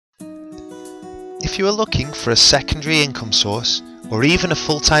If you are looking for a secondary income source or even a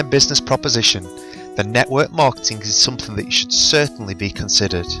full-time business proposition, then network marketing is something that you should certainly be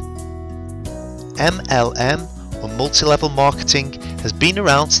considered. MLM or multi-level marketing has been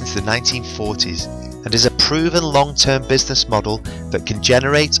around since the 1940s and is a proven long-term business model that can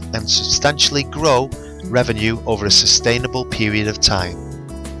generate and substantially grow revenue over a sustainable period of time.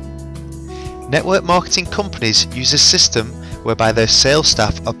 Network marketing companies use a system whereby their sales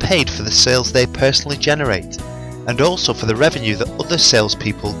staff are paid for the sales they personally generate and also for the revenue that other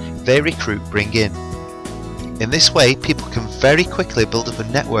salespeople they recruit bring in. In this way, people can very quickly build up a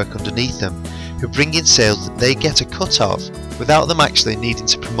network underneath them who bring in sales that they get a cut of without them actually needing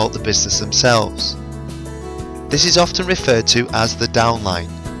to promote the business themselves. This is often referred to as the downline.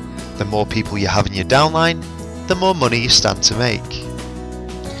 The more people you have in your downline, the more money you stand to make.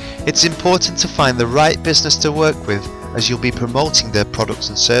 It's important to find the right business to work with as you'll be promoting their products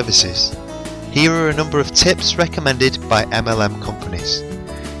and services. Here are a number of tips recommended by MLM companies.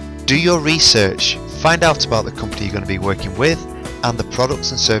 Do your research, find out about the company you're going to be working with and the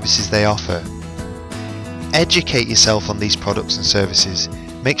products and services they offer. Educate yourself on these products and services.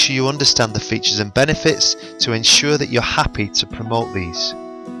 Make sure you understand the features and benefits to ensure that you're happy to promote these.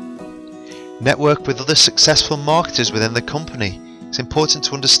 Network with other successful marketers within the company. It's important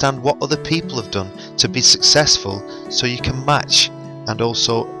to understand what other people have done to be successful so you can match and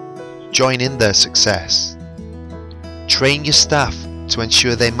also join in their success. Train your staff to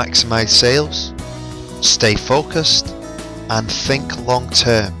ensure they maximize sales. Stay focused and think long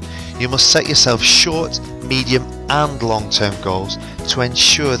term. You must set yourself short, medium and long-term goals to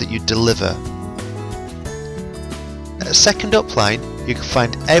ensure that you deliver. At Second Upline, you can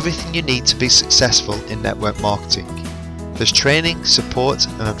find everything you need to be successful in network marketing. There's training, support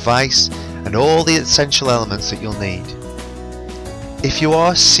and advice and all the essential elements that you'll need. If you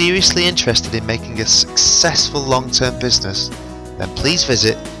are seriously interested in making a successful long-term business, then please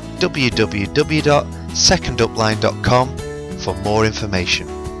visit www.secondupline.com for more information.